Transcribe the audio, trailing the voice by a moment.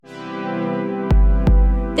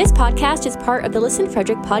This podcast is part of the Listen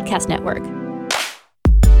Frederick Podcast Network.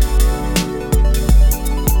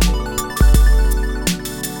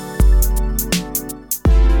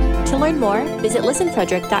 To learn more, visit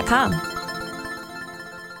listenfrederick.com.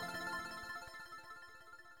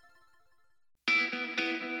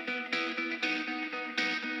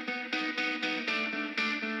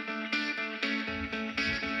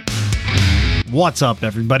 What's up,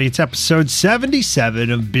 everybody? It's episode 77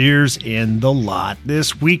 of Beers in the Lot.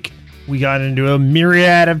 This week, we got into a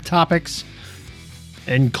myriad of topics,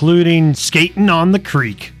 including skating on the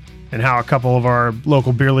creek and how a couple of our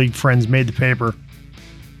local beer league friends made the paper.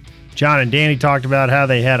 John and Danny talked about how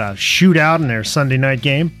they had a shootout in their Sunday night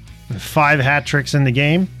game, with 5 hat tricks in the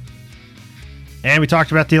game. And we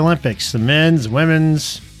talked about the Olympics, the men's,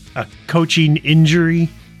 women's, a coaching injury,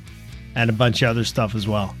 and a bunch of other stuff as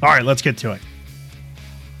well. All right, let's get to it.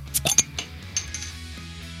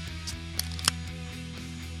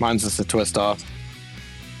 Mine's just a twist off.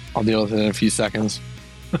 I'll deal with it in a few seconds.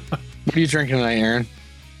 What are you drinking tonight, Aaron?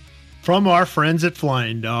 From our friends at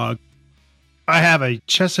Flying Dog, I have a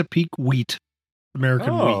Chesapeake Wheat,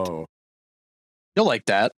 American wheat. You'll like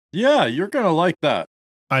that. Yeah, you're going to like that.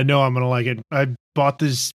 I know I'm going to like it. I bought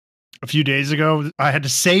this a few days ago. I had to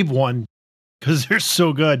save one because they're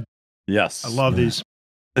so good. Yes. I love these.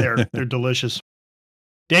 They're delicious.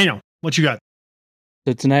 Daniel, what you got?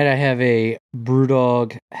 So tonight I have a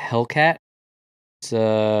Brewdog Hellcat. It's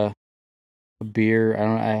a beer.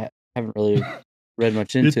 I haven't really read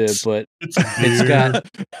much into it, but it's got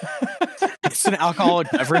it's an alcoholic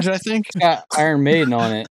beverage, I think. It's got Iron Maiden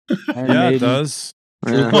on it. Iron Maiden, it does.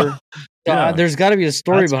 Trooper. Yeah. There's got to be a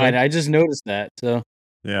story That's behind good. it. I just noticed that, so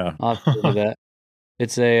Yeah. I'll have to look at that.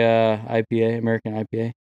 It's a IPA, American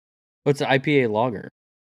IPA. What's an IPA lager?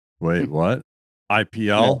 Wait, what?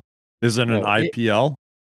 IPL? Isn't an IPL?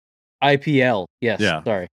 IPL, yes. Yeah.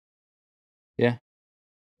 Sorry. Yeah.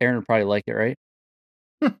 Aaron would probably like it, right?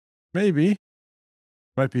 Maybe.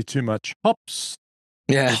 Might be too much hops.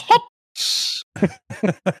 Yeah. What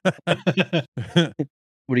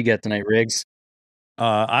do you got tonight, Riggs?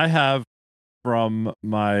 I have from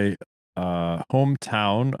my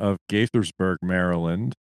hometown of Gaithersburg,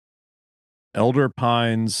 Maryland, Elder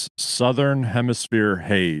Pines Southern Hemisphere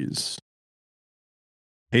Haze.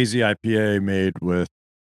 Hazy IPA made with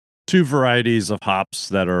 2 varieties of hops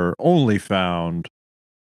that are only found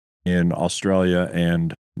in Australia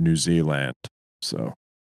and New Zealand. So,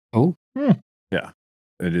 yeah,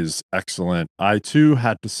 it is excellent. I too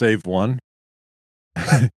had to save one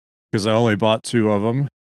because I only bought 2 of them,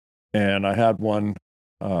 and I had one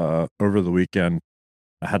over the weekend.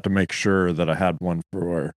 I had to make sure that I had one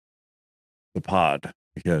for the pod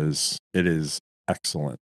because it is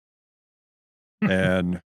excellent.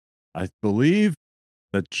 And I believe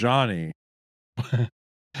that Johnny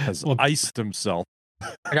has iced himself.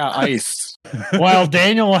 I got iced. While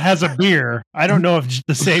Daniel has a beer, I don't know if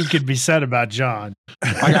the same could be said about John.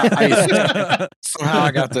 I got iced. Somehow I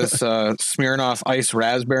got this Smirnoff Ice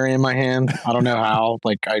Raspberry in my hand. I don't know how.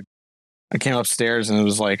 Like I came upstairs and it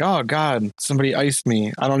was like, oh God, somebody iced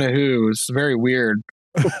me. I don't know who. It was very weird.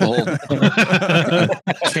 The whole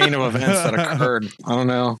chain of events that occurred. I don't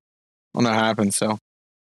know what happened. So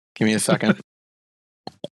give me a second.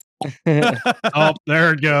 Oh,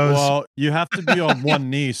 there it goes. Well, you have to be on one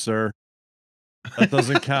knee, sir. That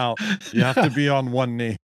doesn't count. You have to be on one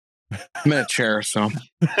knee. I'm in a chair, so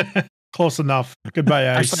Close enough.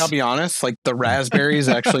 Goodbye, ice. actually I'll be honest, like the raspberry is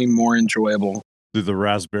actually more enjoyable. Do the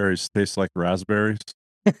raspberries taste like raspberries?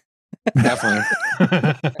 Definitely.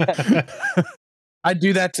 I'd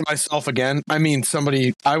do that to myself again. I mean,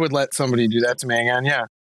 I would let somebody do that to me again. Yeah.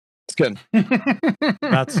 It's good.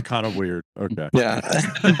 That's kind of weird. Okay. Yeah.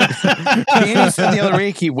 Danny said the other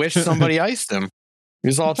week he wished somebody iced him. He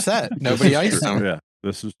was all upset. Nobody iced him. Yeah.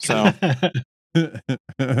 This is So,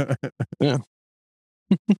 yeah.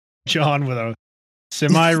 John with a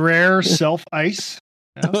semi-rare self-ice.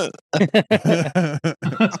 Yeah.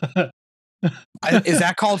 Is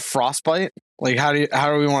that called frostbite? Like, how do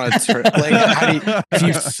we want to, if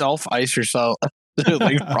you self-ice yourself,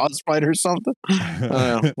 like frostbite or something? I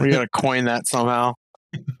don't know. We got to coin that somehow.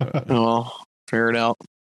 Well, figure it out.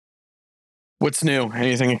 What's new?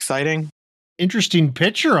 Anything exciting? Interesting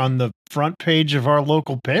picture on the front page of our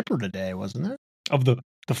local paper today, wasn't there? Of the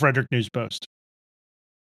Frederick News Post.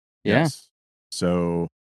 Yeah. Yes. So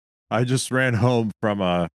I just ran home from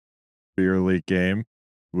a beer league game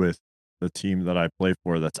with the team that I play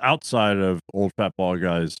for that's outside of Old Fat Ball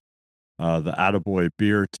Guys, the Attaboy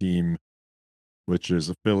Beer team, which is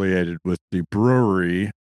affiliated with the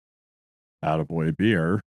brewery Attaboy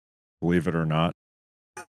Beer, believe it or not.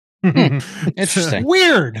 Interesting.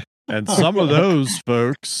 Weird. And some of those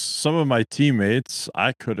folks, some of my teammates,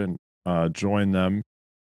 I couldn't join them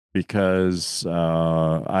because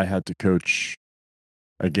I had to coach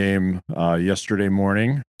a game yesterday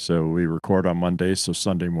morning. So we record on Monday, so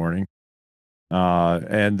Sunday morning.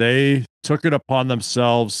 And they took it upon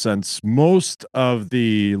themselves, since most of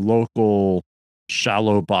the local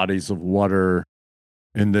shallow bodies of water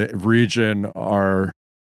in the region are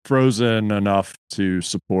frozen enough to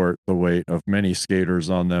support the weight of many skaters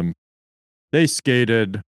on them. They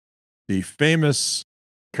skated the famous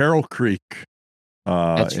Carroll Creek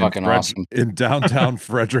That's fucking awesome. in downtown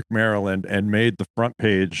Frederick, Maryland, and made the front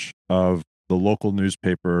page of the local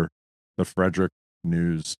newspaper, the Frederick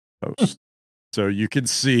News Post. So you can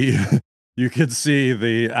see the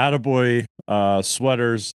Attaboy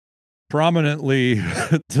sweaters prominently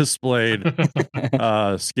displayed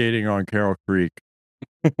skating on Carroll Creek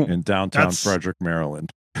in downtown Frederick,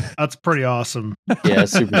 Maryland. That's pretty awesome. Yeah,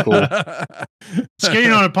 super cool.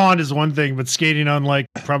 Skating on a pond is one thing, but skating on like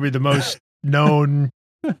probably the most known,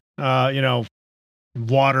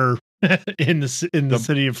 water in the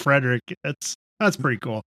city of Frederick. That's pretty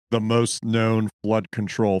cool. The most known flood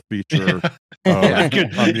control feature of a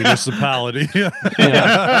municipality.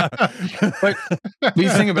 But you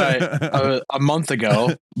think about it, a month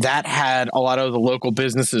ago, that had a lot of the local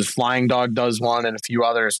businesses. Flying Dog does one, and a few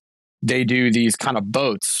others. They do these kind of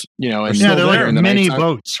boats, and they're like mini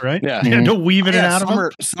boats, right? Yeah, don't weave it out of them.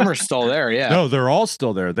 Some are still there. Yeah, no, they're all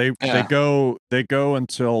still there. They go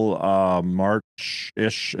until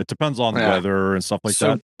March-ish. It depends on the weather and stuff like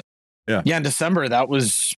that. Yeah. In December, that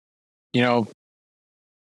was, I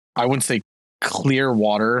wouldn't say clear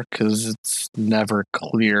water because it's never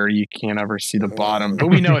clear. You can't ever see the bottom, but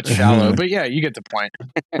we know it's shallow. But yeah, you get the point.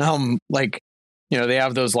 They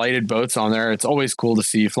have those lighted boats on there. It's always cool to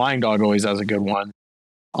see. Flying Dog always has a good one.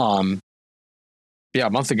 A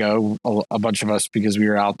month ago, a bunch of us, because we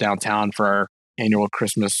were out downtown for our annual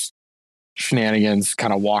Christmas shenanigans,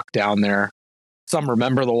 kind of walked down there. Some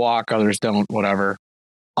remember the walk, others don't, whatever.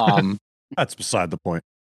 That's beside the point.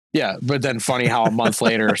 Yeah, but then funny how a month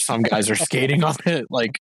later, some guys are skating on it.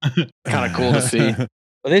 Like, kind of cool to see. Well,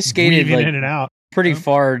 they skated in and out pretty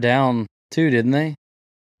far down too, didn't they?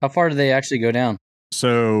 How far did they actually go down?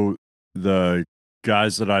 So the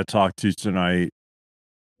guys that I talked to tonight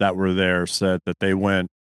that were there said that they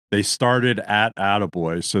started at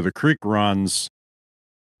Attaboy. So the creek runs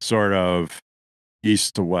sort of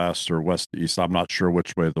east to west or west to east. I'm not sure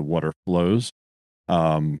which way the water flows,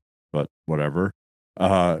 but whatever.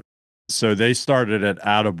 So they started at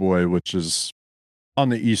Attaboy, which is on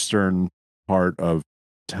the eastern part of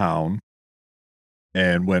town,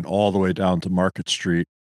 and went all the way down to Market Street,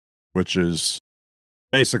 which is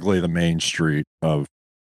basically the main street of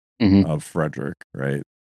Frederick, right?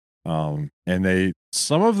 And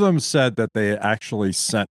some of them said that they actually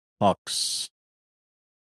sent pucks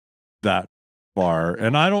that far,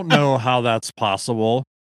 and I don't know how that's possible,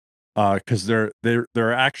 because there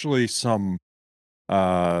are actually some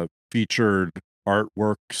featured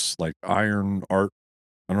artworks, like iron art.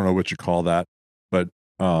 I don't know what you call that, but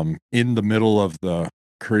in the middle of the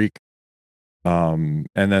creek, and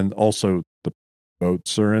then also the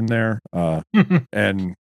boats are in there,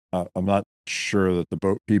 and I'm not sure that the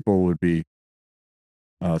boat people would be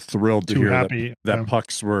thrilled to hear that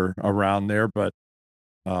pucks were around there, but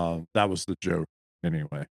that was the joke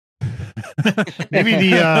anyway.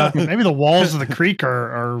 maybe the walls of the creek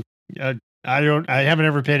are I haven't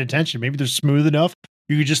ever paid attention. Maybe they're smooth enough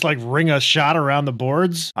you could just like ring a shot around the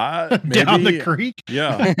boards down the creek.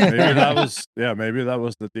 Yeah, maybe that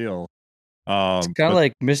was the deal. It's kind of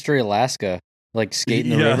like Mystery Alaska, like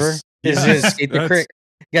skating the river. Just skate the creek.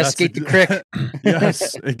 You gotta skate the creek.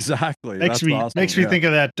 Yes, exactly. Makes me think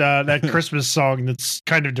of that Christmas song that's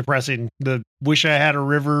kind of depressing. The "Wish I Had a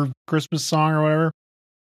River" Christmas song or whatever.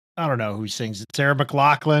 I don't know who sings it. Sarah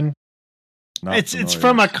McLachlan. It's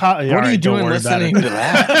from a. What are you doing listening to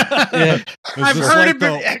that? Yeah. I've heard it,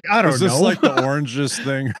 but I don't know. Is this like the Oranges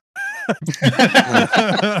thing?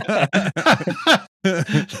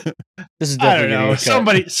 This is definitely, I don't know.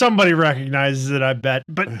 Somebody recognizes it, I bet.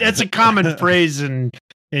 But it's a common phrase in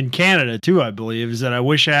Canada too, I believe, is that I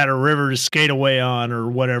wish I had a river to skate away on or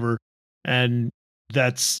whatever. And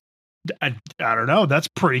that's I don't know. That's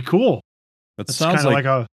pretty cool. That sounds like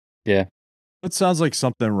a It sounds like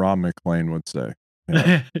something Ron McLean would say.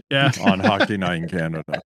 Yeah. On Hockey Night in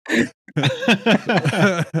Canada.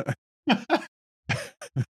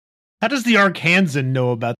 How does the Arkansan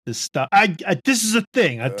know about this stuff? This is a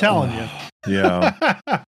thing. I'm telling you.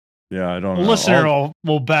 Yeah. Yeah, I don't The know. listener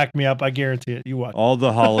will back me up. I guarantee it. You watch. All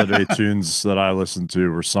the holiday tunes that I listened to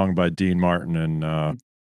were sung by Dean Martin and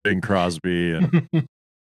Bing Crosby and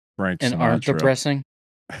Frank And Sinatra. aren't depressing.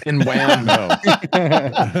 And Wham. No.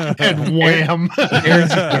 And Wham.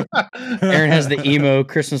 Aaron has the emo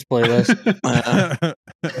Christmas playlist.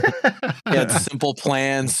 Yeah, it's Simple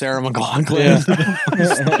Plan, Sarah McLachlan.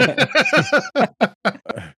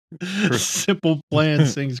 Simple Plan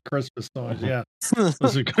sings Christmas songs. Yeah, this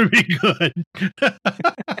is going to be good.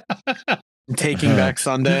 Taking Back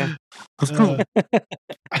Sunday.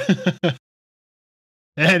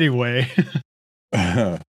 Anyway,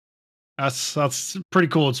 that's a pretty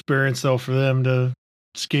cool experience though for them to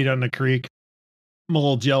skate on the creek. I'm a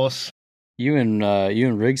little jealous. You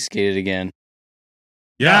and Riggs skated again.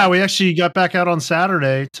 Yeah, we actually got back out on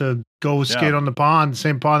Saturday to go skate on the pond, the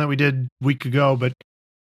same pond that we did a week ago, but a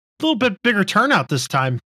little bit bigger turnout this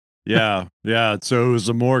time. Yeah. So it was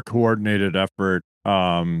a more coordinated effort.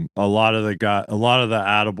 A lot of the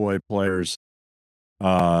Attaboy players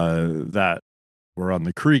that were on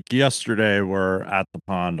the creek yesterday were at the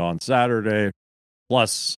pond on Saturday.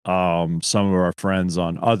 Plus, some of our friends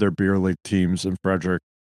on other beer league teams in Frederick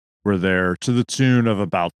were there, to the tune of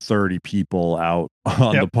about 30 people out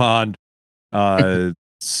on the pond.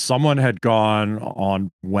 Someone had gone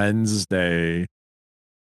on Wednesday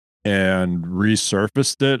and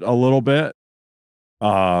resurfaced it a little bit.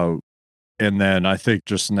 And then I think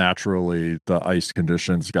just naturally the ice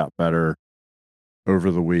conditions got better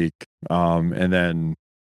over the week. And then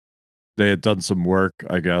they had done some work,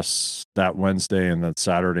 I guess, that Wednesday and that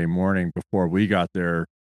Saturday morning before we got there.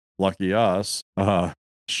 Lucky us,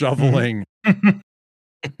 shoveling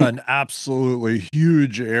an absolutely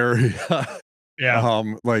huge area. Yeah.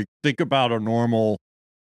 Like think about a normal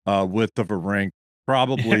width of a rink,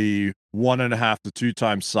 probably 1.5 to 2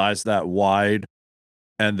 times size that wide,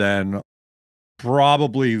 and then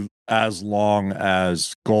probably as long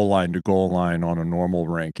as goal line to goal line on a normal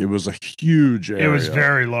rink. It was a huge area. It was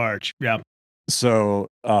very large. Yeah. So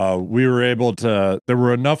we were able to, there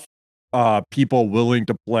were enough people willing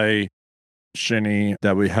to play shinny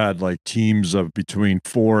that we had like teams of between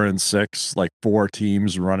 4 and 6, like 4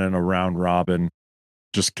 teams running a round robin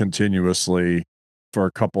just continuously for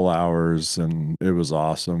a couple hours, and it was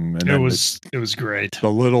awesome. And it was great. The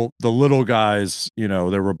little guys,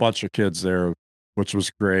 there were a bunch of kids there, which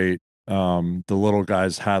was great. The little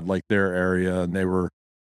guys had like their area and they were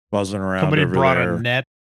buzzing around. Somebody over brought there. a net.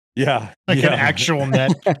 Yeah. Like an actual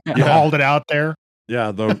net. You hauled it out there.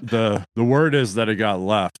 Yeah, the word is that it got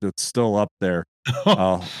left. It's still up there,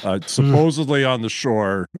 supposedly on the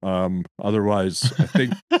shore. Otherwise, I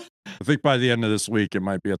think by the end of this week, it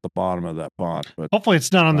might be at the bottom of that pond. But hopefully,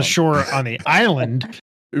 it's not on the shore on the island,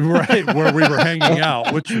 right where we were hanging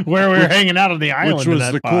out. Where we were hanging out on the island, which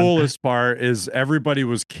was the coolest part. Is everybody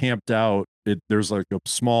was camped out. There's like a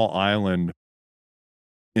small island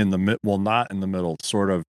in the not in the middle, sort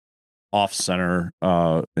of off center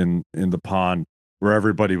in the pond, where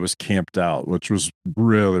everybody was camped out, which was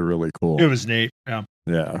really, really cool. It was neat. Yeah.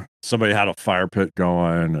 Yeah. Somebody had a fire pit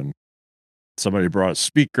going and somebody brought a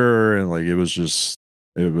speaker, and like it was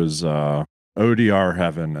ODR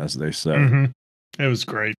heaven, as they say. Mm-hmm. It was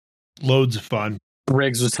great. Loads of fun.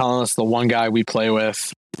 Riggs was telling us the one guy we play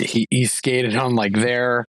with, he skated on like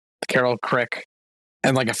there, Carroll Creek,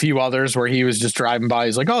 and like a few others where he was just driving by.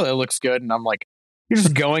 He's like, oh, that looks good. And I'm like, you're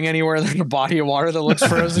just going anywhere there's a body of water that looks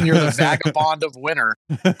frozen. You're the vagabond of winter.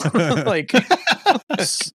 Like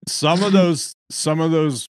some of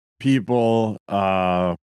those people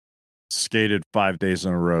skated 5 days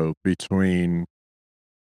in a row between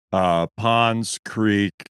ponds,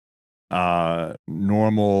 creek,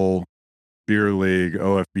 normal beer league,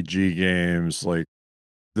 OFBG games, like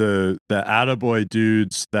the Attaboy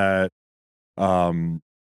dudes that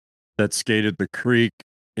skated the creek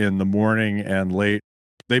in the morning and late.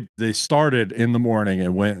 They started in the morning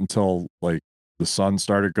and went until like the sun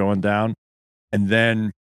started going down, and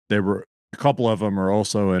then a couple of them are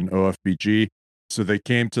also in OFBG, so they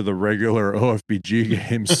came to the regular OFBG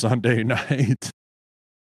game Sunday night,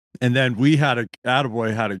 and then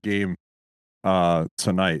Attaboy had a game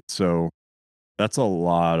tonight, so that's a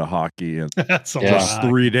lot of hockey and that's just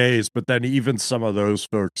 3 days. But then even some of those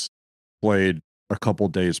folks played a couple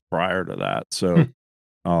days prior to that, so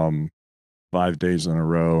 5 days in a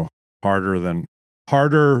row,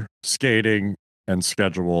 harder skating and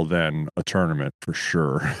schedule than a tournament for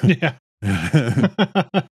sure. Yeah.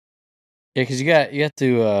 Yeah, because you got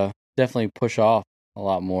to definitely push off a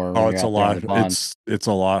lot more. Oh, it's a lot. It's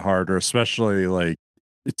a lot harder, especially like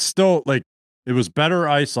it's still like it was better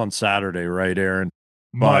ice on Saturday, right, Aaron?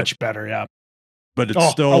 Much better, yeah. but it's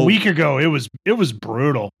still a week ago. It was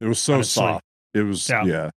brutal. It was so honestly. soft. It was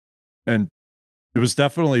Yeah. and it was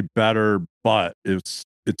definitely better, but it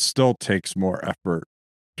still takes more effort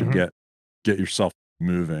to Mhm. get yourself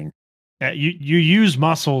moving. You use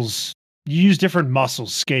muscles. You use different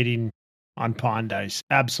muscles skating on pond ice.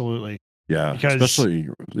 Absolutely. Yeah, Because especially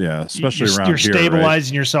around you're here. Right?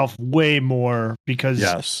 stabilizing yourself way more because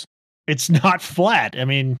Yes. it's not flat. I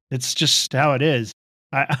mean, it's just how it is.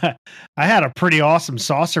 I had a pretty awesome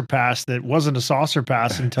saucer pass that wasn't a saucer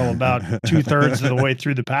pass until about 2/3 of the way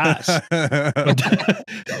through the pass.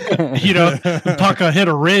 But, you know, the puck hit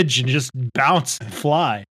a ridge and just bounced and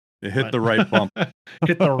fly. It hit the right bump.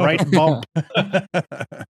 Hit the right bump.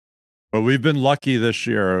 But we've been lucky this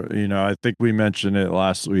year. You know, I think we mentioned it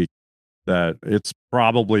last week that it's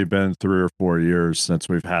probably been 3 or 4 years since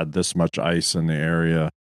we've had this much ice in the area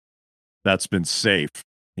that's been safe,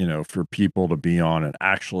 you know, for people to be on and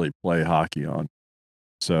actually play hockey on.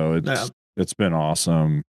 So it's been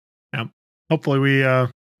awesome. Yeah. Hopefully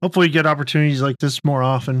we get opportunities like this more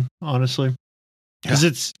often, honestly. Because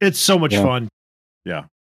it's so much fun. Yeah.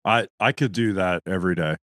 I could do that every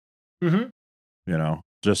day. Mm-hmm. You know,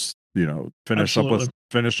 just, you know, finish Absolutely.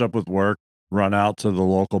 up with work, run out to the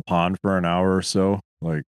local pond for an hour or so,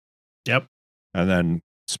 like, Yep. and then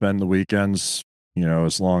spend the weekends, you know,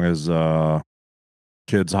 as long as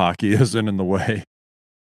kids hockey isn't in the way,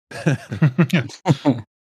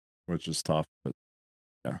 which is tough. But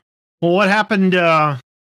Well, what happened at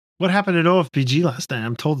OFPG last night?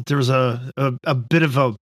 I'm told that there was a bit of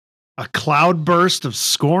a cloudburst of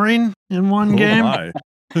scoring in one game. my.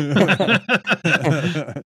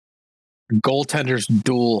 Goaltenders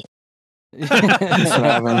duel.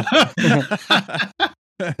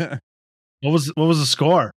 What was the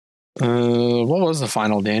score? What was the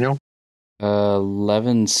final, Daniel?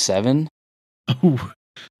 11-7. Ooh.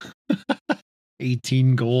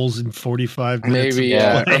 18 goals in 45 minutes. Maybe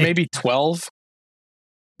of play. or maybe 12.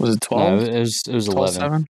 Was it 12? No, it was 11.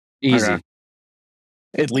 7? Easy. Okay.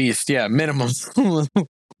 At least, yeah, minimum.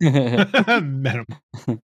 Minimum.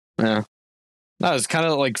 Yeah. That was kind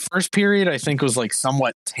of like first period, I think was like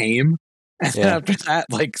somewhat tame. And then Yeah. after that,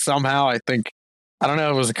 like somehow I think, I don't know,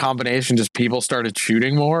 it was a combination, just people started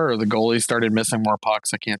shooting more or the goalie started missing more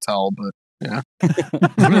pucks. I can't tell, but yeah.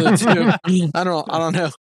 One of the two. I don't know.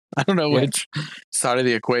 I don't know which side of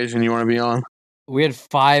the equation you want to be on. We had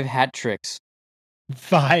 5 hat tricks.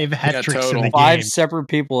 5 hat Yeah, tricks in total. the 5 game. separate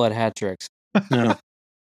people had hat tricks. Yeah.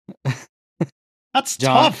 That's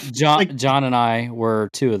John, tough. John, Like, John and I were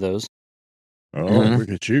 2 of those, Oh, Mhm. look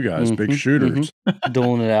at you guys, big Mhm, shooters.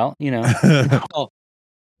 dueling it out. You know,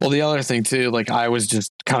 Well, the other thing too, like I was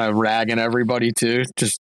just kind of ragging everybody too,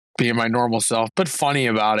 just being my normal self, but funny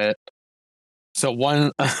about it. So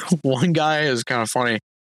one guy is kind of funny.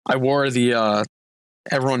 I wore the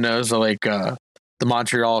everyone knows the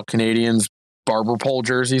Montreal Canadiens barber pole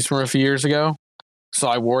jerseys from a few years ago. So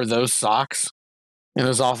I wore those socks, and it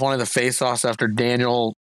was off one of the face-offs after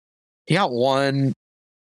Daniel. He got one.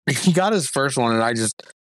 He got his first one, and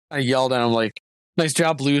I yelled at him like, "Nice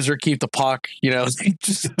job, loser! Keep the puck." You know,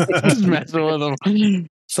 just messing with him.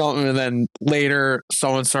 Something, and then later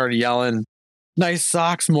someone started yelling, "Nice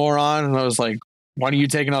socks, moron!" And I was like, "Why don't you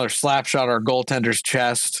take another slap shot at our goaltender's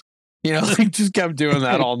chest?" You know, he just kept doing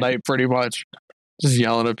that all night, pretty much. Just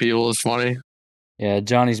yelling at people is funny. yeah.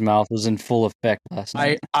 Johnny's mouth was in full effect last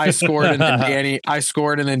night. I scored, and then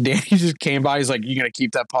Danny just came by. He's like, "You gonna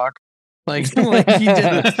keep that puck?" Like he did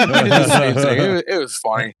the same thing. It was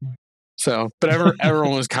funny. So, but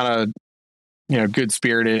everyone was kind of, good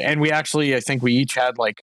spirited, and we actually, I think we each had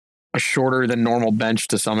like a shorter than normal bench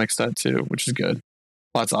to some extent too, which is good.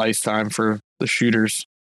 Lots of ice time for the shooters.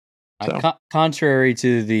 So. Contrary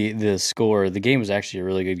to the score, the game was actually a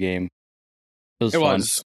really good game. It was fun.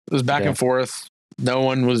 It was back and forth. No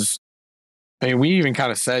one was. I mean, we even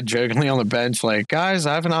kind of said jokingly on the bench, like, "Guys,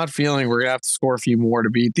 I have an odd feeling we're gonna have to score a few more to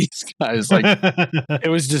beat these guys." Like, it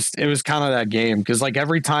was kind of that game because like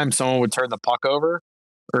every time someone would turn the puck over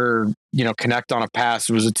or connect on a pass,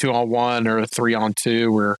 it was a 2-on-1 or a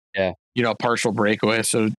 3-on-2 or a partial breakaway.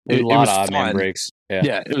 So it a lot was of odd man fun. breaks.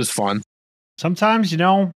 Yeah, it was fun. sometimes,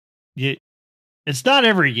 it's not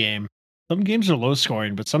every game. Some games are low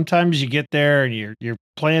scoring, but sometimes you get there and you're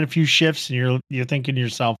playing a few shifts and you're thinking to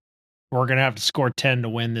yourself, we're gonna have to score 10 to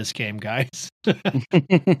win this game, guys.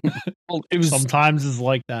 Well, it was Sometimes it's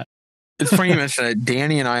like that. It's funny you mentioned it.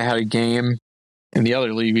 Danny and I had a game in the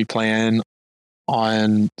other league we play in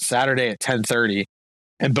on Saturday at 10:30,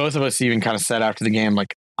 and both of us even kind of said after the game,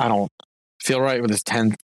 like, I don't feel right with this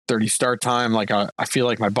 10:30 start time. Like, I feel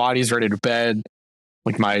like my body's ready to bed.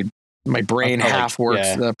 Like my my brain I felt half works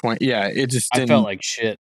at that point. Yeah, it just I didn't. felt like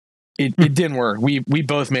shit. It didn't work. We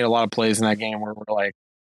both made a lot of plays in that game where we're like,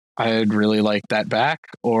 I'd really like that back,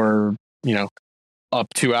 or up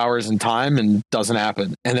 2 hours in time and doesn't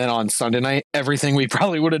happen. And then on Sunday night, everything we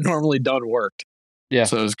probably would have normally done worked. Yeah.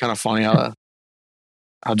 So it was kind of funny how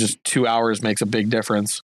just 2 hours makes a big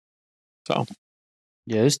difference. So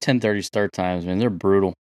Yeah, those 10:30 start times, man, they're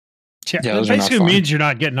brutal. Yeah, those that are not basically fun. means you're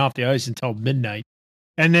not getting off the ice until midnight,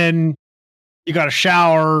 and then you got to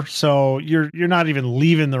shower, so you're not even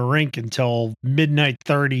leaving the rink until midnight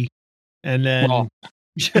 30, and then Well-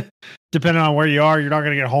 depending on where you are, you're not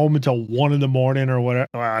going to get home until 1 a.m. or whatever.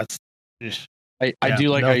 Well, I Yeah, do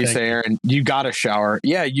like no, how you thank say, you. Aaron, you got to shower.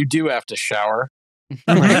 Yeah, you do have to shower.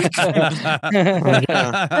 of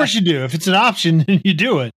course you do. If it's an option, you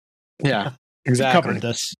do it. Yeah, We've exactly. covered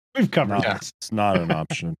this. We've covered No, this. it's not an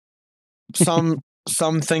option. Some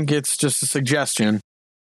think it's just a suggestion.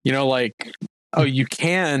 Like, oh, you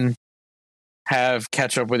can have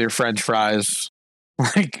ketchup with your French fries.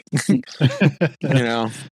 Like,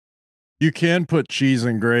 You can put cheese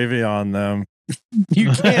and gravy on them.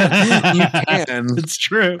 you can. You can. It's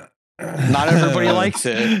true. Not everybody likes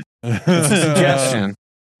it. It's a suggestion.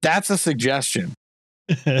 That's a suggestion.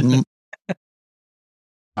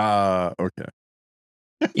 Okay.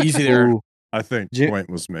 Easy there. Ooh. I think Ji- point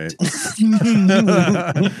was made.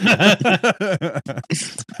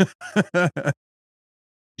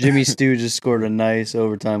 Jimmy Stu just scored a nice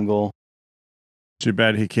overtime goal. Too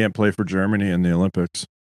bad he can't play for Germany in the Olympics.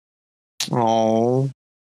 Oh,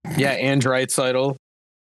 yeah, and Draisaitl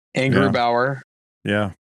and Yeah. Grubauer.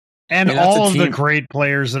 Yeah. And I mean, that's a all of the team. great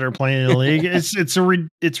players that are playing in the league, it's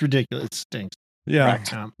ridiculous. It stinks. Yeah.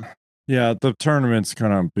 Correct. Yeah. The tournament's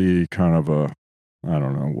gonna be kind of a, I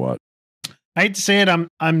don't know what. I hate to say it,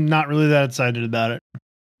 I'm not really that excited about it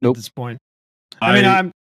Nope. at this point. I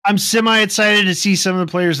mean, I'm semi excited to see some of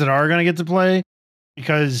the players that are going to get to play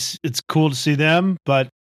because it's cool to see them. But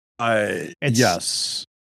It's- yes.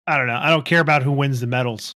 I don't know. I don't care about who wins the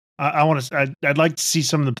medals. I want to. I'd like to see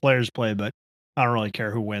some of the players play, but I don't really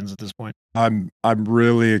care who wins at this point. I'm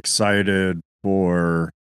really excited for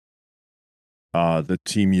the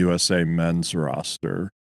Team USA men's roster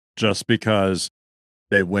just because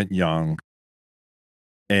they went young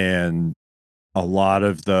and a lot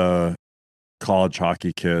of the college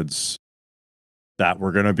hockey kids that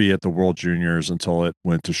were going to be at the World Juniors until it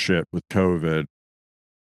went to shit with COVID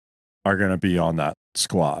are going to be on that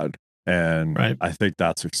squad. And Right. I think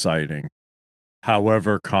that's exciting.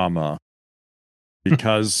 However,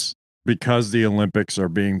 because the Olympics are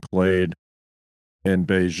being played in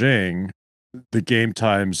Beijing, the game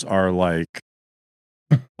times are like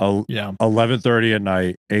Yeah. 11:30 at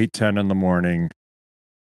night, 8:10 in the morning,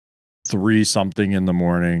 3 something in the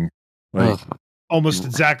morning. Like Almost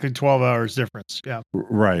exactly 12 hours difference. Yeah.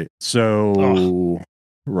 right. So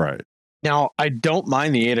right. Now, I don't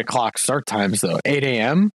mind the 8:00 start times though. 8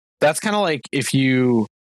 a.m. That's kind of like if you're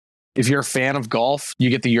a fan of golf, you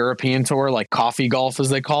get the European tour, like coffee golf as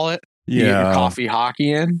they call it. You get your coffee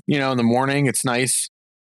hockey in the morning. It's nice.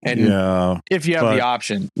 And Yeah. if you have but- the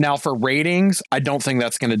option. Now for ratings, I don't think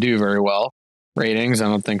that's going to do very well. Ratings, I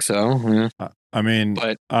don't think so. Yeah. I mean,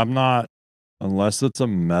 But I'm not unless it's a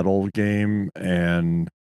metal game and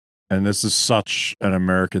this is such an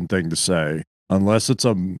American thing to say. Unless it's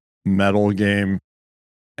a metal game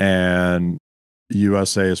and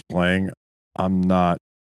USA is playing, I'm not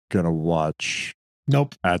going to watch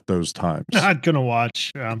Nope. at those times. Not going to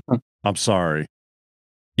watch. I'm sorry.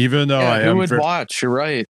 Even though I who am would watch? You're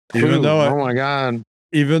right. Even Who? though I- oh my god.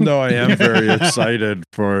 even though I am very excited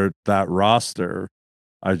for that roster,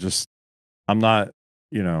 I'm not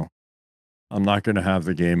going to have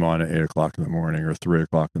the game on at 8:00 in the morning or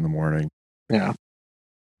 3:00 in the morning. Yeah.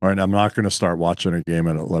 And I'm not going to start watching a game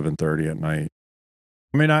at 11:30 at night.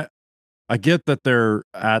 I mean, I get that they're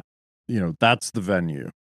at, that's the venue,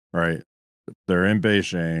 right? They're in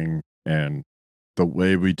Beijing and the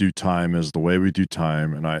way we do time is the way we do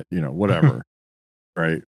time. And whatever,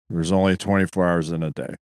 right? There's only 24 hours in a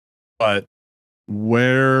day. But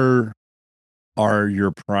where are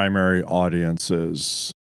your primary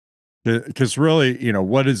audiences? Because really,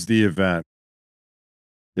 what is the event?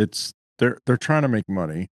 It's they're trying to make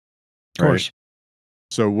money. Of course. Right?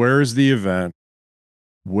 So where is the event?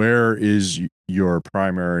 Where is your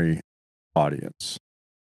primary audience?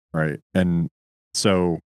 Right. And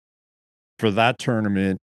so for that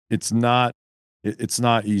tournament, it's not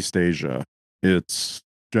East Asia. It's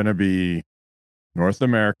going to be North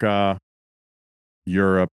America,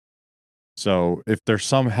 Europe. So if there's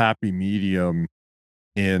some happy medium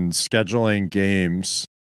in scheduling games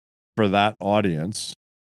for that audience,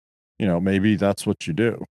 maybe that's what you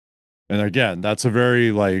do. And again, that's a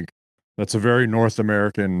very North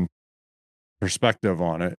American perspective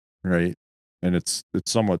on it, right? And it's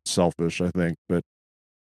somewhat selfish, I think, but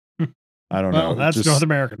I don't know. That's North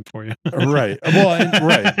American for you. Right. Well,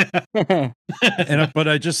 right. But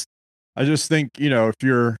I just think, if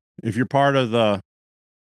you're part of the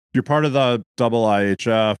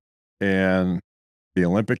IIHF and the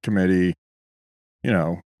Olympic Committee,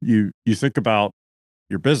 you think about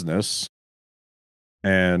your business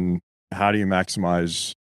and how do you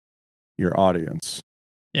maximize your audience?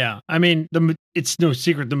 Yeah. I mean, it's no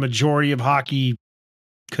secret the majority of hockey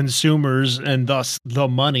consumers and thus the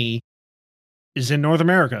money is in North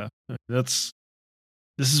America. This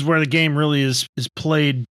is where the game really is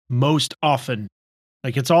played most often.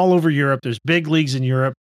 Like, it's all over Europe. There's big leagues in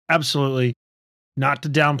Europe. Absolutely. Not to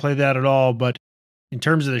downplay that at all, but in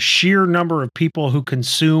terms of the sheer number of people who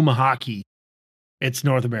consume hockey, it's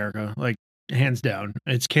North America, like hands down.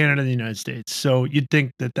 It's Canada and the United States. So you'd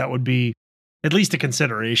think that would be at least a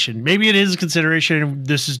consideration. Maybe it is a consideration, and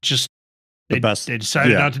this is just they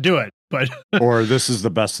decided not to do it. But or this is the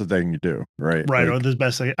best thing you do, right? Right, or the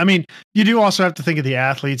best thing. I mean, you do also have to think of the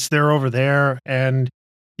athletes. They're over there, and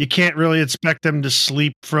you can't really expect them to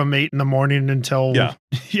sleep from 8 a.m. until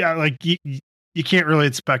like you can't really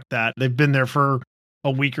expect that. They've been there for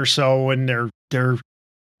a week or so, and they're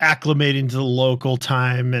acclimating to the local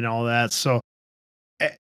time and all that. So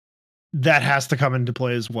that has to come into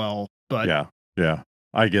play as well. But yeah,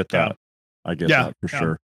 I get that. I get that for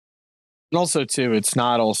sure. And also, too, it's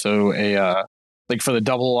not also a like for the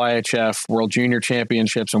IIHF World Junior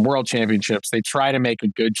Championships and World Championships, they try to make a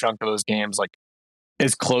good chunk of those games like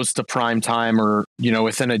as close to prime time or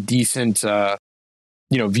within a decent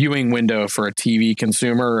viewing window for a TV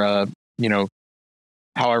consumer.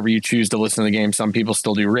 However you choose to listen to the game, some people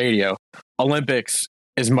still do radio. Olympics,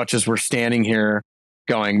 as much as we're standing here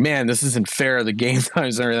going, man, this isn't fair, the game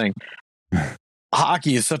times and everything.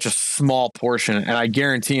 Hockey is such a small portion, and I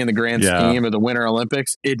guarantee in the grand scheme of the Winter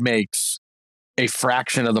Olympics, it makes a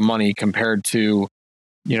fraction of the money compared to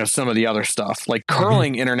some of the other stuff. Like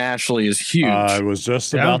curling internationally is huge. I was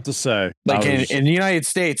just about to say, like in the United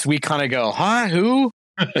States, we kind of go, huh? Who?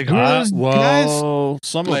 Like who are those guys?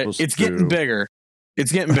 Some of us it's getting bigger.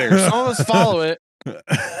 It's getting bigger. Some of us follow it.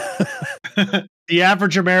 The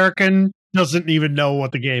average American doesn't even know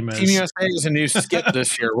what the game is. Team USA is a new skip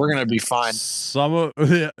this year. We're going to be fine.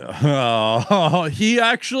 He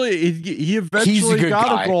eventually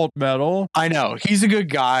got a gold medal. I know. He's a good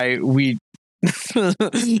guy. We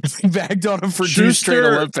bagged on him for 2 straight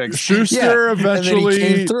Olympics. Schuster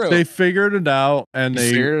eventually, they figured it out, and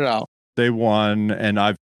they won. And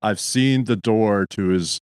I've seen the door to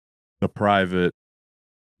the private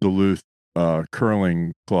Duluth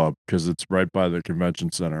curling club because it's right by the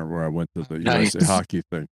convention center where I went to the USA hockey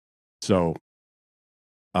thing. So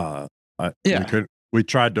we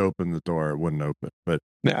tried to open the door, it wouldn't open, but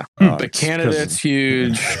but Canada, it's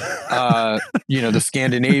huge. The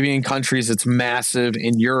Scandinavian countries, it's massive.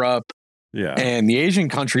 In Europe, and the Asian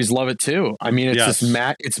countries love it too. I mean, it's just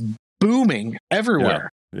it's booming everywhere.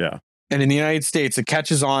 And in the United States, it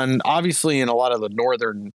catches on obviously in a lot of the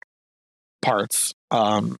northern parts.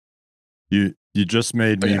 You just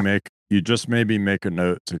made me make a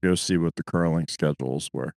note to go see what the curling schedules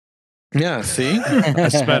were. Yeah, see? I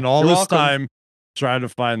spent all this time trying to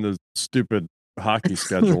find the stupid hockey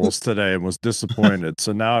schedules today and was disappointed.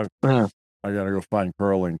 So now I gotta go find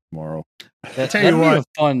curling tomorrow. That'd be a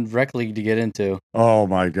fun rec league to get into. Oh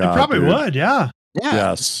my god. It probably would, yeah.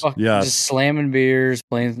 Yes. Just slamming beers,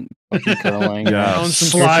 playing fucking curling.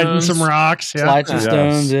 Sliding some rocks. Yeah. Slide some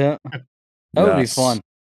stones, That would be fun.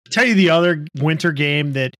 Tell you the other winter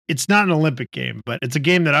game that it's not an Olympic game, but it's a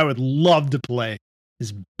game that I would love to play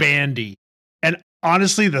is bandy. And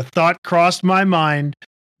honestly, the thought crossed my mind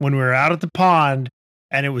when we were out at the pond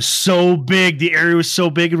and it was so big. The area was so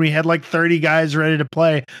big and we had like 30 guys ready to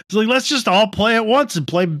play. It's like, let's just all play at once and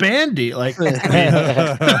play bandy. Like,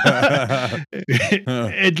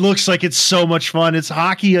 it looks like it's so much fun. It's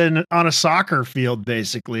hockey on a soccer field,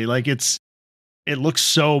 basically. Like it looks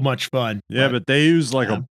so much fun. Yeah, but they use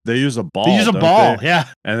they use a ball. They use a ball, yeah.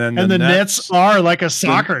 And then the nets are like a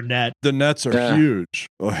soccer net. The nets are huge.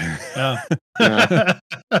 Yeah.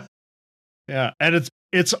 And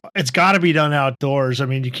it's got to be done outdoors. I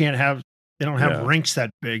mean, they don't have rinks that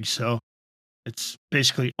big, so it's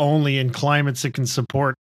basically only in climates that can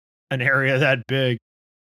support an area that big.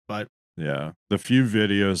 But the few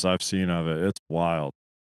videos I've seen of it, it's wild.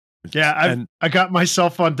 Yeah, I got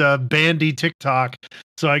myself onto Bandy TikTok,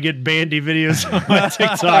 so I get Bandy videos on my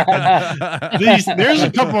TikTok. And there's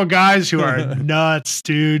a couple of guys who are nuts,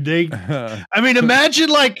 dude. Imagine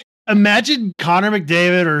Connor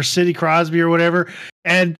McDavid or Sidney Crosby or whatever,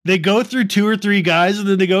 and they go through 2 or 3 guys, and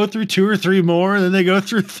then they go through 2 or 3 more, and then they go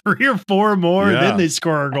through 3 or 4 more, and then they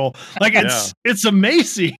score a goal. Like it's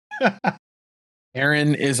amazing.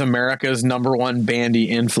 Aaron is America's #1 Bandy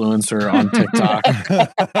influencer on TikTok.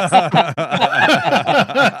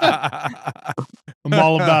 I'm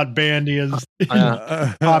all about Bandy as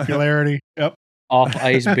popularity. Yep. Off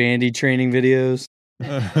ice Bandy training videos.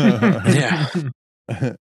 Yeah.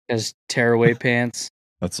 Has tearaway pants.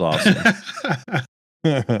 That's awesome.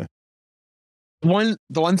 The one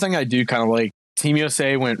thing I do kind of like, Team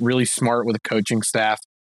USA went really smart with the coaching staff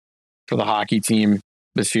for the hockey team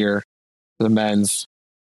this year. The men's,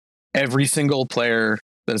 every single player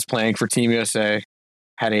that is playing for Team USA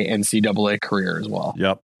had a NCAA career as well.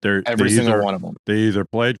 Yep. Every single one of them. They either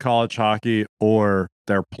played college hockey or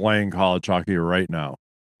they're playing college hockey right now.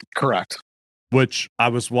 Correct. Which I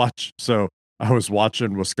was watching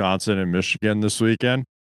Wisconsin and Michigan this weekend,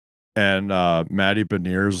 and Matty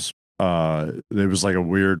Beniers, there was like a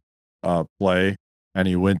weird play, and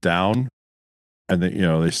he went down, and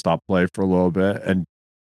they stopped play for a little bit, and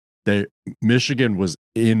Michigan was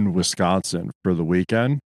in Wisconsin for the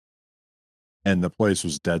weekend, and the place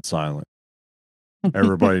was dead silent.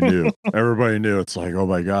 Everybody knew. Everybody knew. It's like, oh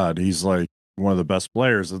my God, he's like one of the best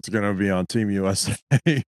players that's going to be on Team USA.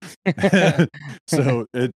 So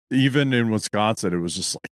even in Wisconsin, it was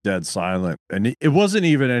just like dead silent, and it wasn't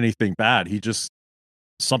even anything bad.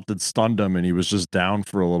 Something stunned him, and he was just down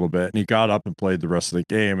for a little bit, and he got up and played the rest of the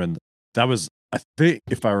game. And that was, I think,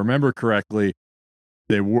 if I remember correctly,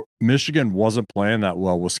 Michigan wasn't playing that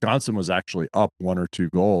well. Wisconsin was actually up 1 or 2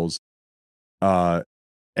 goals, and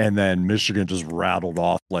then Michigan just rattled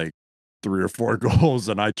off like 3 or 4 goals,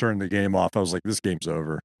 and I turned the game off. I was like, this game's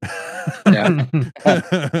over. Yeah.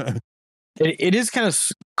 It is kind of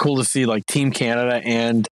cool to see like Team Canada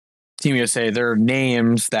and Team USA, their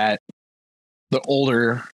names that the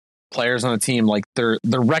older players on the team, like they're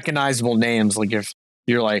recognizable names. Like if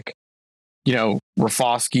you're like,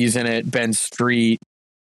 Rafalski's in it, Ben Street,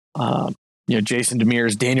 Jason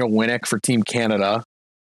Demers, Daniel Winnick for Team Canada.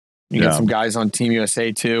 You got some guys on Team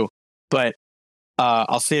USA too. But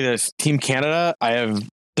I'll say this, Team Canada, I have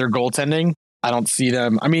their goaltending. I don't see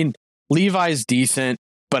them. I mean, Levi's decent,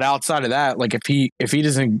 but outside of that, like if he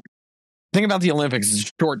doesn't think about the Olympics, it's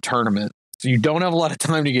a short tournament. So you don't have a lot of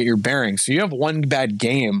time to get your bearings. So you have one bad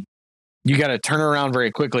game, you got to turn around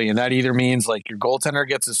very quickly. And that either means like your goaltender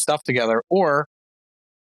gets his stuff together, or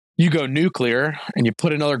you go nuclear and you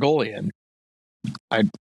put another goalie in.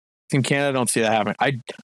 Team Canada, don't see that happening.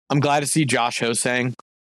 I'm glad to see Josh Ho-Sang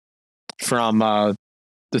from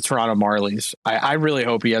the Toronto Marlies. I really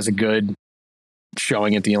hope he has a good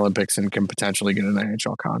showing at the Olympics and can potentially get an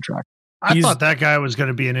NHL contract. I thought that guy was going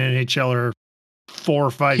to be an NHLer 4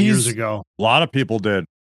 or 5 years ago. A lot of people did.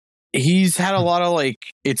 He's had a lot of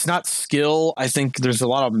it's not skill. I think there's a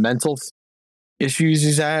lot of mental issues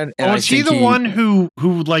he's had. And is he the one who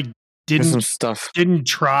like didn't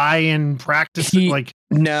try and practice it? Like,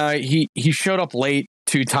 no, he showed up late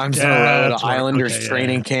 2 times in a row at Islanders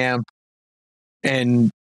training camp,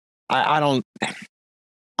 and I don't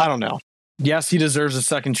know. Yes, he deserves a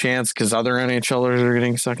second chance because other NHLers are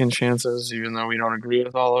getting second chances, even though we don't agree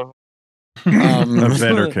with all of them.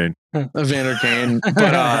 Evander Kane. Evander Kane.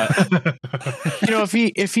 But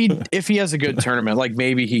if he has a good tournament, like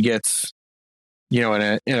maybe he gets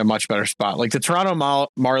in a much better spot. Like the Toronto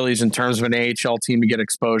Marlies, in terms of an AHL team to get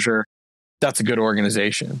exposure, that's a good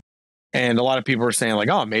organization. And a lot of people are saying like,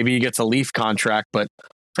 oh, maybe he gets a Leaf contract, but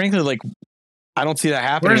frankly, like I don't see that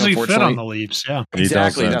happening. Where does he fit on the Leafs? Yeah,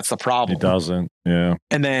 exactly. That's the problem. He doesn't. Yeah.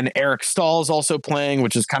 And then Eric Stahl is also playing,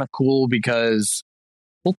 which is kind of cool because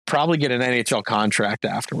we'll probably get an NHL contract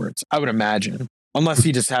afterwards, I would imagine, unless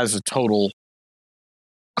he just has a total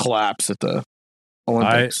collapse at the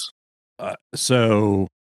Olympics. So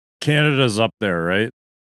Canada's up there, right?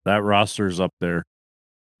 That roster's up there.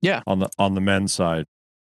 Yeah. On the men's side.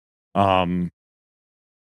 But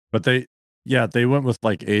they went with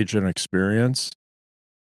like age and experience.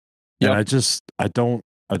 Yep. And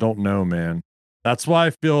I don't know, man. That's why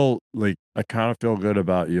I feel like I kind of feel good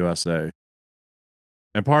about USA.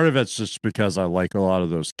 And part of it's just because I like a lot of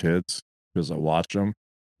those kids because I watch them.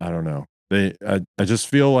 I don't know. I just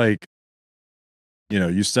feel like,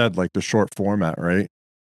 you said like the short format, right?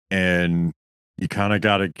 And you kind of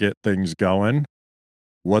got to get things going.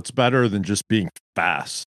 What's better than just being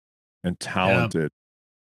fast and talented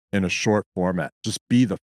in a short format? Just be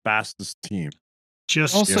the fastest team.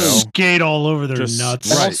 Just Also- skate all over their Just nuts.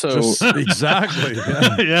 And right. also- just, exactly.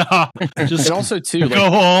 Yeah. Yeah. Just And also too, go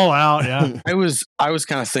like all out. Yeah. I was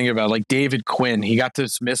kind of thinking about like David Quinn. He got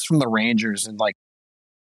dismissed from the Rangers, and like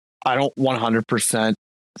I don't 100%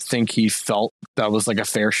 think he felt that was like a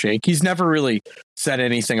fair shake. He's never really said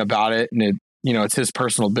anything about it, and it's his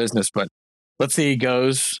personal business. But let's say he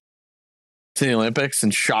goes to the Olympics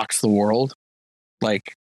and shocks the world,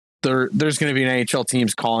 like there's going to be NHL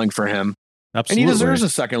teams calling for him, Absolutely. and he deserves a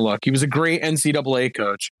second look. He was a great NCAA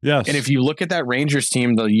coach. Yes. And if you look at that Rangers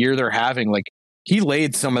team, the year they're having, like he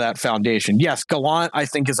laid some of that foundation. Yes, Gallant, I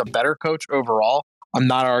think, is a better coach overall. I'm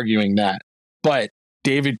not arguing that. But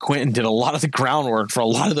David Quinn did a lot of the groundwork for a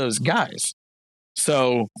lot of those guys.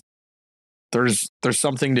 So there's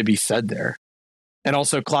something to be said there. And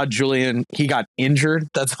also Claude Julien, he got injured.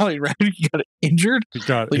 That's how he ran. He got injured. he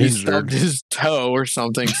got Like he injured. stubbed his toe or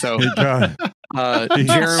something. So He got-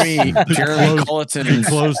 Jeremy Colleton he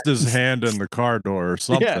closed his hand in the car door or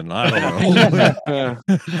something. I don't know.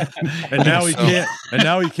 And now he So- can't. And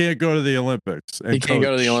now he can't go to the Olympics. And he can't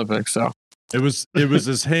go to the coach. Olympics. So It was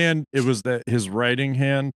his hand. It was his writing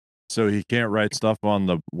hand. So he can't write stuff on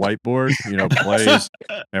the whiteboard. Plays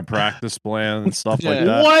and practice plan and stuff like Yeah.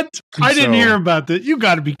 that. What? I didn't So- hear about that. You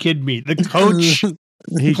got to be kidding me. The coach,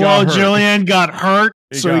 He Claude got hurt. Julien, got hurt,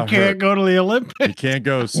 He so he got can't hurt. go to the Olympics. He can't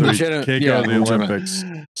go. So he Legitimate- can't yeah, go to the legitimate. Olympics.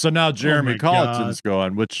 So now Jeremy my Colleton's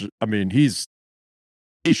going, which I mean, he should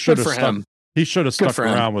good have for stuck. him. He should have Good stuck for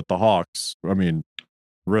him. around with the Hawks. I mean,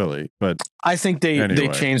 really, but I think they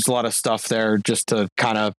Anyway. changed a lot of stuff there just to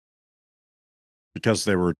kind of because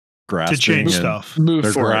they were To grasping change and stuff. move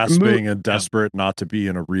they're forward. grasping and desperate not to be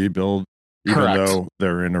in a rebuild, even Correct. though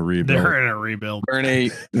they're in a rebuild. They're in a rebuild. We're in a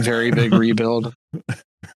very big rebuild.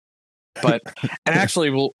 But and actually,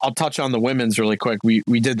 I'll touch on the women's really quick. We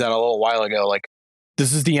did that a little while ago. Like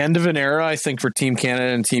this is the end of an era, I think, for Team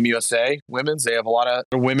Canada and Team USA women's. They have a lot of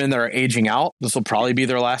women that are aging out. This will probably be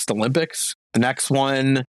their last Olympics. The next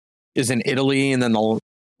one is in Italy, and then the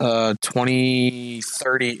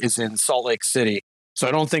 2030 is in Salt Lake City. So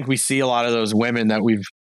I don't think we see a lot of those women that we've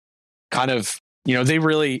kind of, they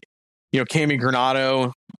really, Cami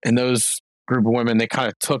Granado and those group of women, they kind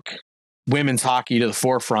of took women's hockey to the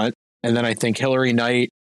forefront. And then I think Hillary Knight,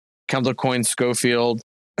 Kendall Coyne Schofield,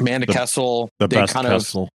 Amanda Kessel, The they best kind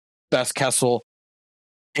Kessel. of best Kessel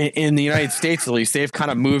in the United States, at least, they've kind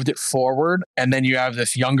of moved it forward. And then you have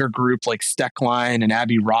this younger group like Steckline and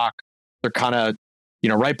Abby Rock. They're kind of,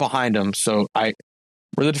 right behind them. So we're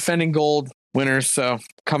the defending gold winners. So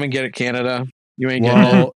come and get it, Canada. You ain't getting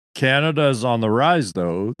it. Well, Canada is on the rise,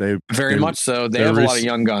 though. Very they- much so. They they have a lot of rec-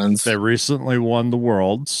 young guns. They recently won the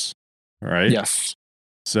Worlds, right? Yes.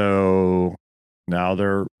 So now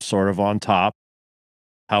they're sort of on top.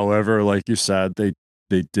 However, like you said, they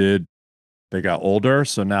got older,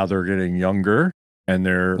 so now they're getting younger, and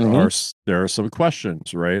there are some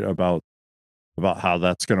questions, right, about how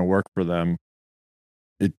that's going to work for them.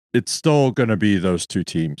 It's still going to be those two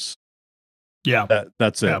teams. Yeah.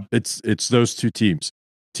 That's it. Yeah. It's those two teams.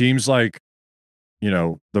 Teams like,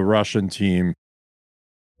 the Russian team,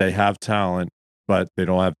 they have talent, but they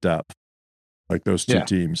don't have depth. Like those two Yeah.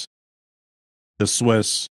 teams. The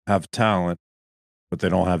Swiss have talent, but they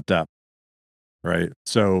don't have depth. Right?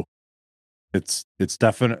 So it's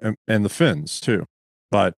definite, and the Finns too.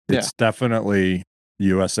 But it's definitely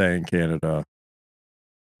USA and Canada.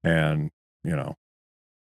 And,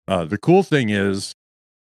 the cool thing is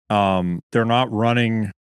they're not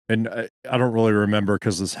running, and I don't really remember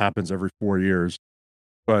because this happens every 4 years,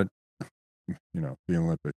 but the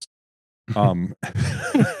Olympics.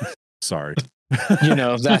 Sorry.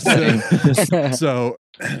 That's the thing. So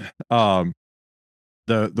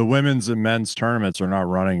the women's and men's tournaments are not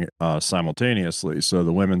running simultaneously. So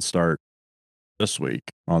the women start this week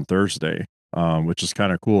on Thursday, which is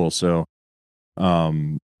kind of cool. So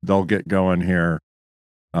they'll get going here.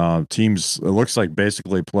 Teams, it looks like,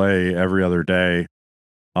 basically play every other day,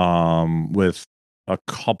 with a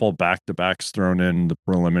couple back-to-backs thrown in the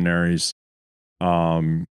preliminaries.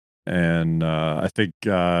 And I think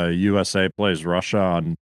USA plays Russia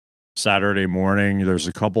on Saturday morning. There's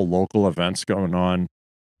a couple local events going on.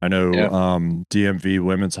 I know DMV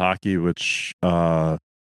women's hockey, which the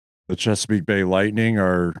Chesapeake Bay Lightning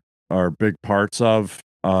are big parts of,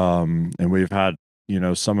 and we've had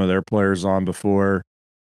some of their players on before.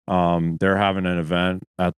 They're having an event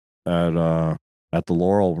at the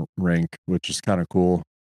Laurel rink, which is kind of cool.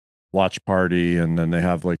 Watch party, and then they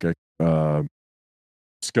have like a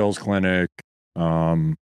skills clinic,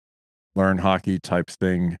 learn hockey type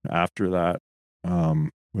thing after that,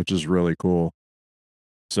 which is really cool.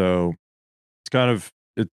 So it's kind of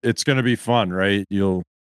it's going to be fun, right? You'll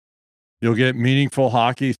get meaningful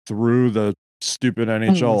hockey through the stupid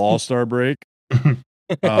NHL All-Star break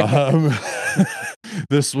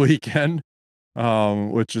this weekend,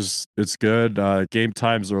 which is it's good. Game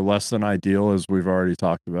times are less than ideal, as we've already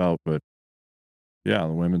talked about, but yeah,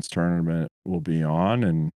 the women's tournament will be on,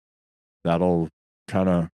 and that'll kind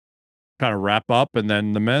of wrap up, and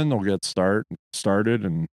then the men will get started,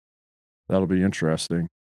 and that'll be interesting.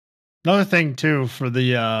 Another thing too for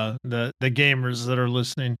the gamers that are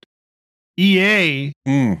listening, EA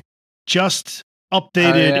just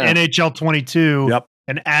updated NHL 22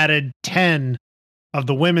 and added 10 of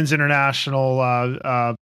the women's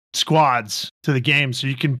international squads to the game, so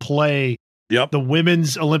you can play the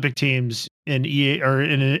women's Olympic teams in EA or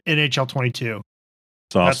in NHL 22.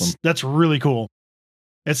 It's awesome. That's really cool.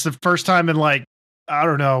 It's the first time in like, I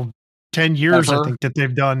don't know, 10 years I think that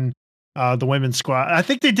they've done the women's squad. I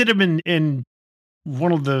think they did them in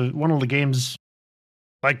one of the games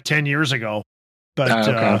like 10 years ago.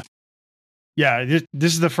 But yeah,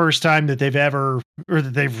 this is the first time that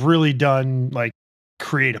they've really done like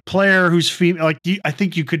create a player who's female. Like I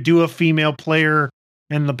think you could do a female player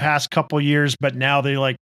in the past couple years, but now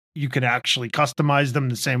you can actually customize them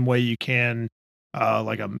the same way you can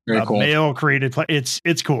like a male created play.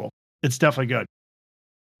 It's cool. It's definitely good.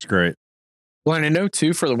 It's great. Well, and I know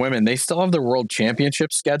too for the women, they still have the World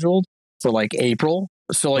Championship scheduled for like April.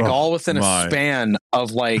 So like all within a span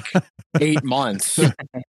of like 8 months,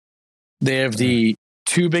 they have the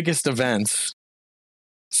two biggest events.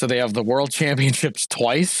 So they have the World Championships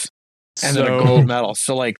twice and then a gold medal.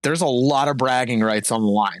 So like there's a lot of bragging rights on the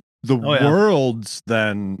line. The Worlds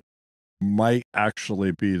then might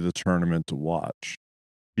actually be the tournament to watch,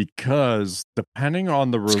 because depending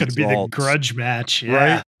on the results, it's going to be the grudge match,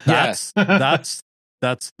 right? That's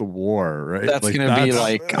the war, right? That's like, going to be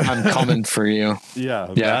like, I'm coming for you. Yeah.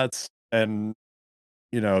 That's, and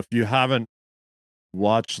if you haven't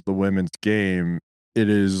watched the women's game, it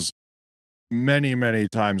is many, many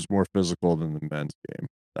times more physical than the men's game.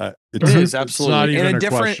 It is absolutely in a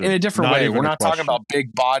different way. We're not talking about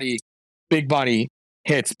big body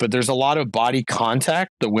hits, but there's a lot of body contact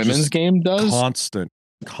the women's game does. Constant.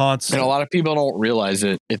 And a lot of people don't realize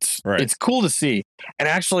it. It's cool to see. And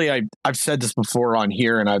actually, I've said this before on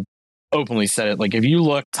here, and I've openly said it. Like, if you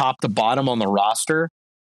look top to bottom on the roster,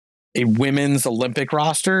 a women's Olympic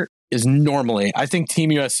roster is normally, I think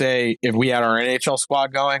Team USA, if we had our NHL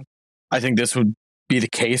squad going, I think this would be the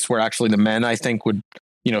case where actually the men, I think, would,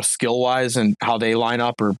 skill wise and how they line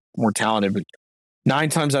up are more talented. But 9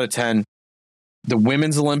 times out of 10, the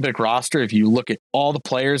women's Olympic roster, if you look at all the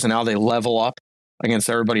players and how they level up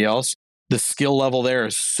against everybody else, the skill level there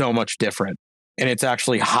is so much different. And it's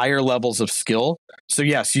actually higher levels of skill. So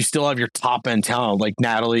yes, you still have your top end talent like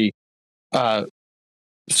Natalie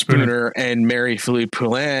Spooner and Marie-Philippe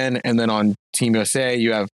Poulin. And then on Team USA,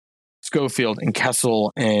 you have Schofield and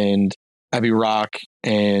Kessel and Abby Rock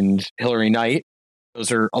and Hillary Knight.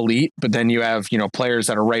 Those are elite. But then you have, players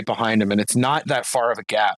that are right behind them. And it's not that far of a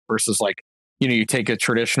gap versus like, you take a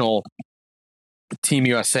traditional Team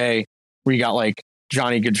USA where you got like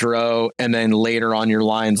Johnny Gaudreau, and then later on your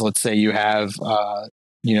lines, let's say you have,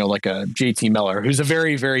 like a JT Miller, who's a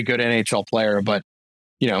very, very good NHL player, but,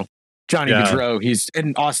 Johnny Gaudreau,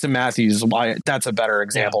 and Austin Matthews, that's a better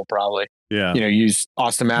example, probably. Yeah. Use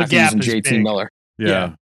Austin Matthews and JT big. Miller.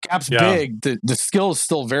 Yeah. Gap's big. The skill is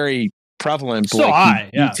still very prevalent. Still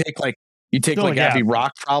high. You take Abby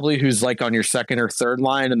Rock, probably, who's like on your second or third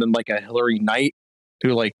line, and then like a Hillary Knight,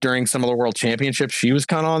 who like during some of the World Championships, she was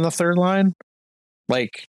kind of on the third line.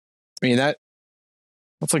 Like, I mean, that's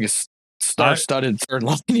like a star-studded third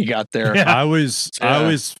line you got there. Yeah. I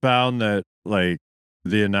always found that like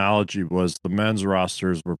the analogy was the men's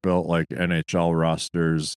rosters were built like NHL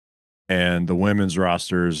rosters, and the women's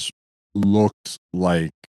rosters looked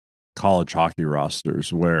like college hockey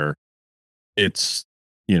rosters, where it's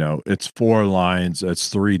it's 4 lines, it's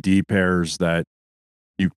 3 D pairs that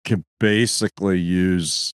you can basically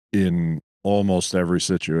use in almost every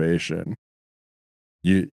situation.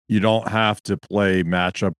 You don't have to play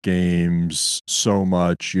matchup games so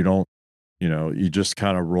much. You don't, you just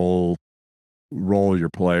kind of roll your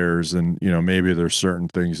players, and maybe there's certain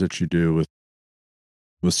things that you do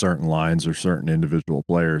with certain lines or certain individual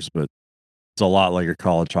players, but it's a lot like a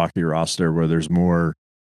college hockey roster where there's more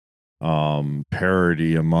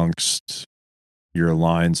parity amongst your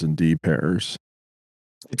lines and D pairs.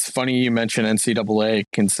 It's funny you mention NCAA,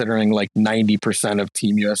 considering like 90% of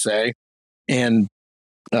Team USA and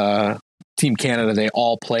Team Canada, they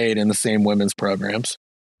all played in the same women's programs.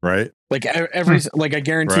 Right. Like I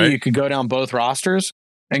guarantee you could go down both rosters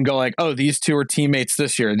and go like, oh, these two are teammates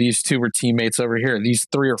this year. These two were teammates over here. These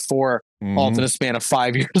 3 or 4 all in a span of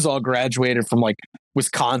 5 years all graduated from like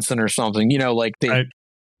Wisconsin or something. You know, like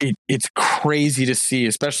it's crazy to see,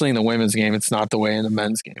 especially in the women's game. It's not the way in the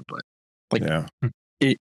men's game, but like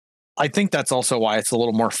I think that's also why it's a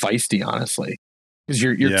little more feisty, honestly, because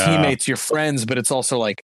your teammates, your friends, but it's also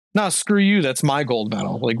like, no, screw you. That's my gold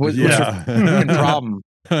medal. Like, what's your fucking problem?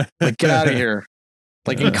 Like, get out of here.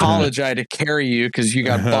 Like in college, I had to carry you because you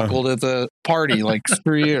got buckled at the party. Like,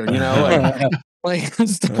 screw you. You know, like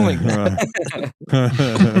stuff like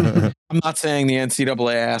that. I'm not saying the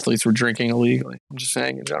NCAA athletes were drinking illegally. I'm just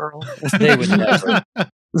saying in general. They would never.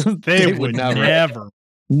 They would never.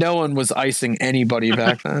 No one was icing anybody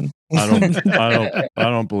back then. I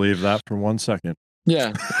don't believe that for 1 second.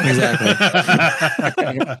 Yeah, exactly.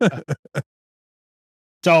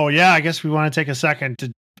 So yeah, I guess we want to take a second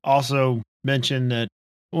to also mention that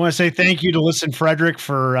I want to say thank you to Listen Frederick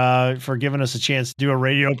for giving us a chance to do a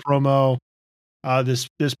radio promo this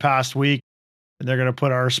past week. And they're going to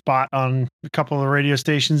put our spot on a couple of the radio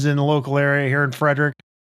stations in the local area here in Frederick.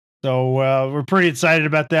 So we're pretty excited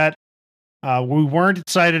about that. We weren't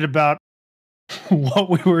excited about what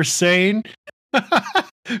we were saying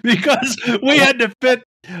because we had to fit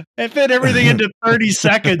everything into 30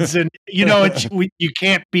 seconds, and you know you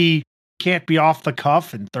can't be off the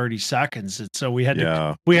cuff in 30 seconds, and so we had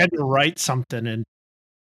to write something, and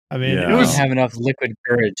I mean it was have enough liquid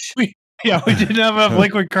courage. We didn't have enough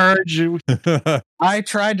liquid courage. I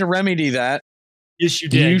tried to remedy that. Yes, you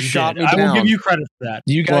did. You shot me down. I will give you credit for that.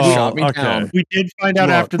 You guys shot me down. We did find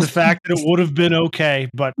out after the fact that it would have been okay,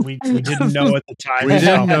 but we didn't know at the time. We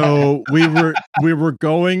didn't know. We were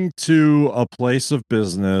going to a place of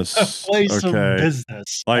business. A place of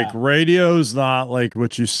business. Like radio's not like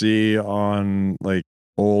what you see on like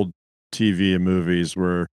old TV and movies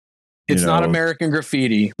where it's not American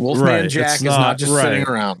Graffiti. Wolfman Jack is not just sitting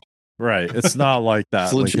around. Right. It's not like that.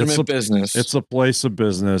 It's legitimate business. It's a place of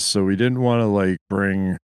business. So we didn't want to like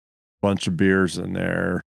bring a bunch of beers in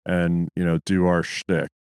there and, do our shtick.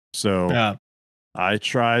 So I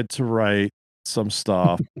tried to write some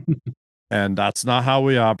stuff and that's not how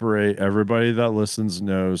we operate. Everybody that listens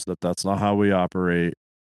knows that that's not how we operate.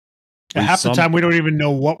 Half the time we don't even know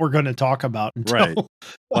what we're going to talk about. Right.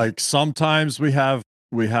 Like sometimes we have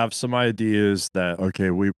some ideas that, okay,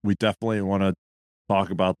 we definitely want to talk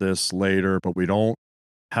about this later, but we don't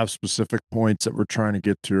have specific points that we're trying to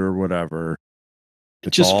get to or whatever.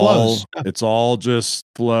 It just flows. It's all just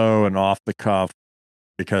flow and off the cuff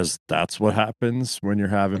because that's what happens when you're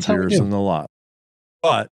having beers in the lot.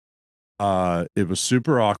 But it was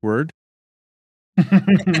super awkward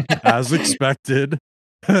as expected.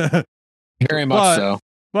 Very much so.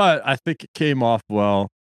 But I think it came off well.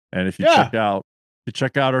 And if you check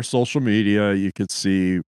out our social media, you could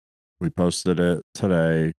see we posted it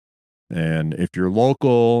today. And if you're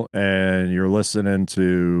local and you're listening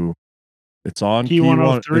to it's on Key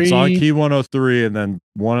 103. It's on Key 103 and then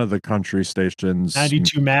one of the country stations.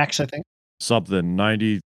 92 Max, I think. Something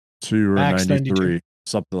 92 or Max 93. 92.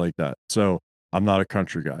 Something like that. So I'm not a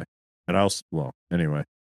country guy. And I also anyway.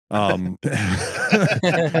 I'll speak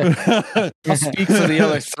for the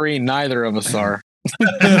other 3, neither of us are.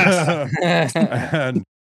 And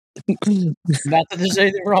not that there's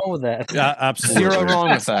anything wrong with that. Yeah, absolutely. Zero wrong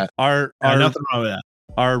with that. Nothing wrong with that.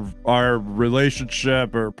 Our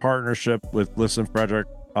relationship or partnership with Listen Frederick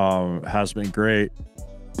has been great.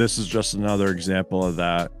 This is just another example of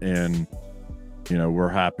that, and we're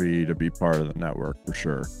happy to be part of the network for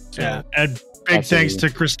sure. So, and big thanks to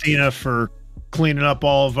Christina for cleaning up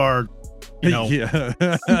all of our all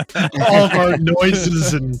of our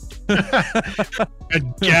noises and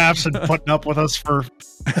gaffes and putting up with us for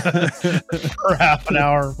half an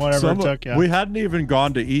hour, whatever it took. Yeah. We hadn't even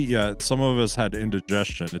gone to eat yet. Some of us had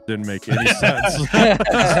indigestion. It didn't make any sense.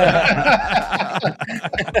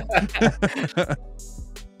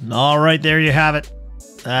 All right, there you have it.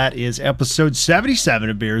 That is episode 77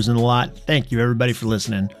 of Beers in the Lot. Thank you, everybody, for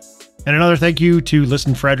listening. And another thank you to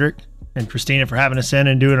Listen Frederick and Christina for having us in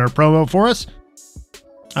and doing our promo for us.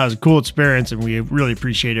 That was a cool experience, and we really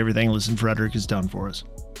appreciate everything Listen Frederick has done for us.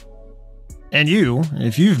 And you,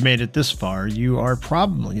 if you've made it this far, you are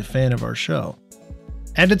probably a fan of our show.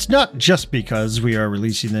 And it's not just because we are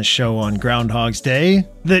releasing this show on Groundhog's Day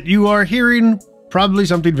that you are hearing probably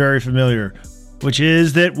something very familiar, which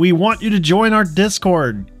is that we want you to join our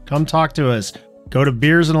Discord. Come talk to us. Go to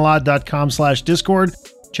beersinalot.com/Discord.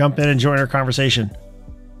 Jump in and join our conversation.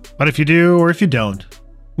 But if you do, or if you don't,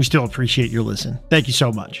 we still appreciate your listen. Thank you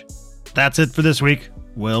so much. That's it for this week.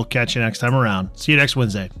 We'll catch you next time around. See you next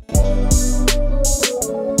Wednesday.